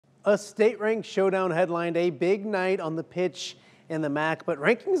A state-ranked showdown headlined a big night on the pitch in the MAC, but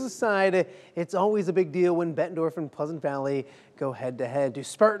rankings aside, it's always a big deal when Bettendorf and Pleasant Valley go head-to-head. To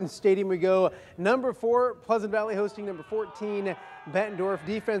Spartan Stadium we go. Number 4, Pleasant Valley hosting number 14, Bettendorf.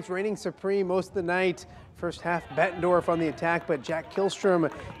 Defense reigning supreme most of the night. First half, Bettendorf on the attack, but Jack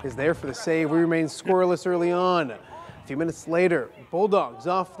Kilstrom is there for the save. We remain scoreless early on. A few minutes later, Bulldogs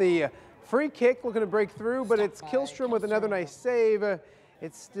off the free kick looking to break through, but it's Kilstrom with another nice save.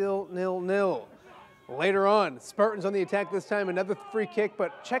 It's still 0-0. Later on, Spartans on the attack this time, another free kick,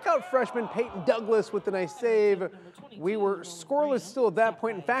 but check out freshman Peyton Douglas with the nice save. We were scoreless still at that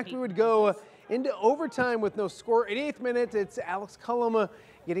point. In fact, we would go into overtime with no score. 88th minute, it's Alex Cullum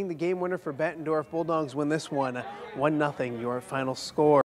getting the game winner for Bettendorf. Bulldogs win this one 1-0, your final score.